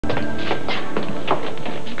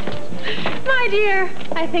My dear,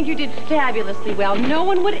 I think you did fabulously well. No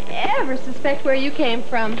one would ever suspect where you came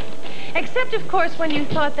from. Except, of course, when you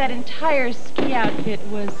thought that entire ski outfit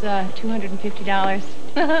was $250.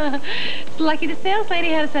 It's lucky the sales lady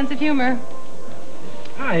had a sense of humor.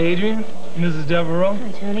 Hi, Adrian. Mrs. Devereaux.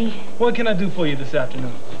 Hi, Tony. What can I do for you this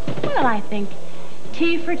afternoon? Well, I think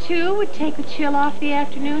tea for two would take the chill off the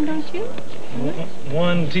afternoon, don't you?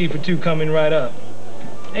 One tea for two coming right up.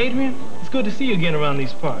 Adrian, it's good to see you again around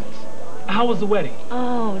these parts. How was the wedding?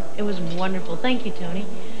 Oh, it was wonderful. Thank you, Tony.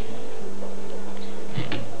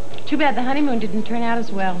 Too bad the honeymoon didn't turn out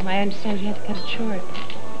as well. I understand you had to cut it short.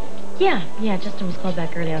 Yeah, Justin was called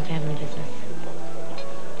back early on family business.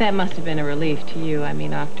 That must have been a relief to you. I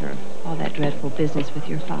mean, after all that dreadful business with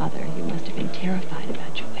your father, you must have been terrified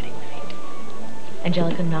about your wedding night.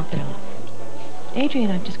 Angelica knocked it off.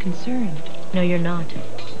 Adrian, I'm just concerned. No, you're not.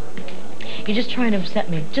 You're just trying to upset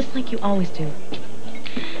me, just like you always do.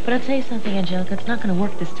 But I'll tell you something, Angelica, it's not going to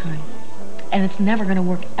work this time. And it's never going to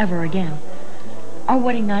work ever again. Our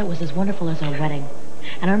wedding night was as wonderful as our wedding.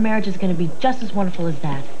 And our marriage is going to be just as wonderful as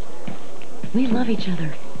that. We love each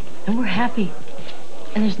other. And we're happy.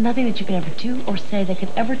 And there's nothing that you can ever do or say that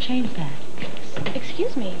could ever change that.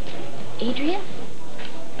 Excuse me, Adrian?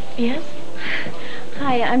 Yes?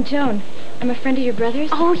 Hi, I'm Joan. I'm a friend of your brother's.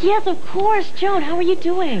 Oh, yes, of course. Joan, how are you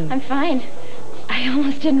doing? I'm fine. I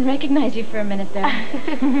almost didn't recognize you for a minute there.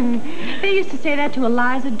 They used to say that to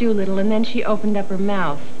Eliza Doolittle, and then she opened up her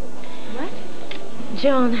mouth. What?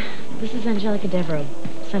 Joan, this is Angelica Devereaux,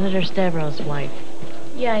 Senator Devereaux's wife.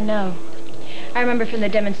 Yeah, I know. I remember from the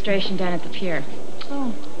demonstration down at the pier.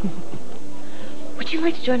 Oh. Would you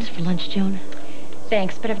like to join us for lunch, Joan?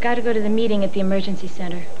 Thanks, but I've got to go to the meeting at the emergency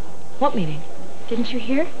center. What meeting? Didn't you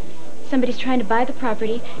hear? Somebody's trying to buy the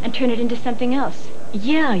property and turn it into something else.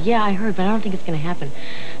 Yeah, I heard, but I don't think it's going to happen.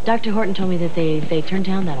 Dr. Horton told me that they turned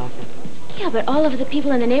down that offer. Yeah, but all of the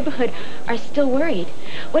people in the neighborhood are still worried.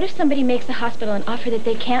 What if somebody makes the hospital an offer that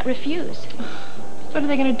they can't refuse? What are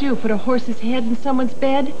they going to do, put a horse's head in someone's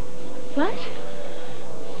bed? What?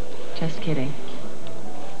 Just kidding.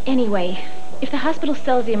 Anyway, if the hospital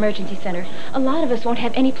sells the emergency center, a lot of us won't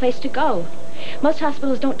have any place to go. Most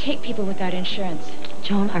hospitals don't take people without insurance.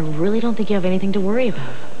 Joan, I really don't think you have anything to worry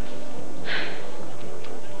about.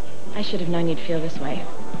 I should have known you'd feel this way.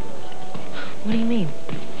 What do you mean?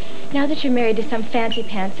 Now that you're married to some fancy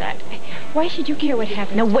pants, why should you care what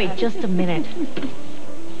happens Now, to wait us? just a minute.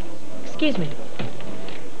 Excuse me.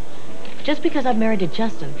 Just because I'm married to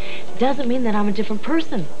Justin doesn't mean that I'm a different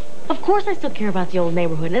person. Of course I still care about the old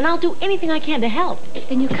neighborhood, and I'll do anything I can to help.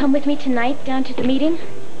 Then you come with me tonight down to the meeting?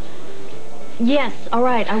 Yes, all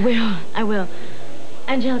right, I will.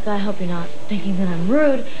 Angelica, I hope you're not thinking that I'm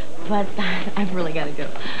rude, but I've really got to go.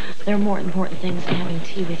 There are more important things than having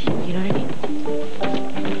tea with you, you know what I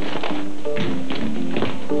mean?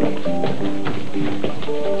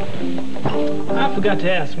 I forgot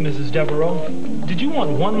to ask, Mrs. Devereaux. Did you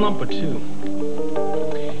want one lump or two?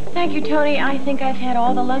 Thank you, Tony. I think I've had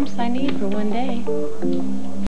all the lumps I need for one day.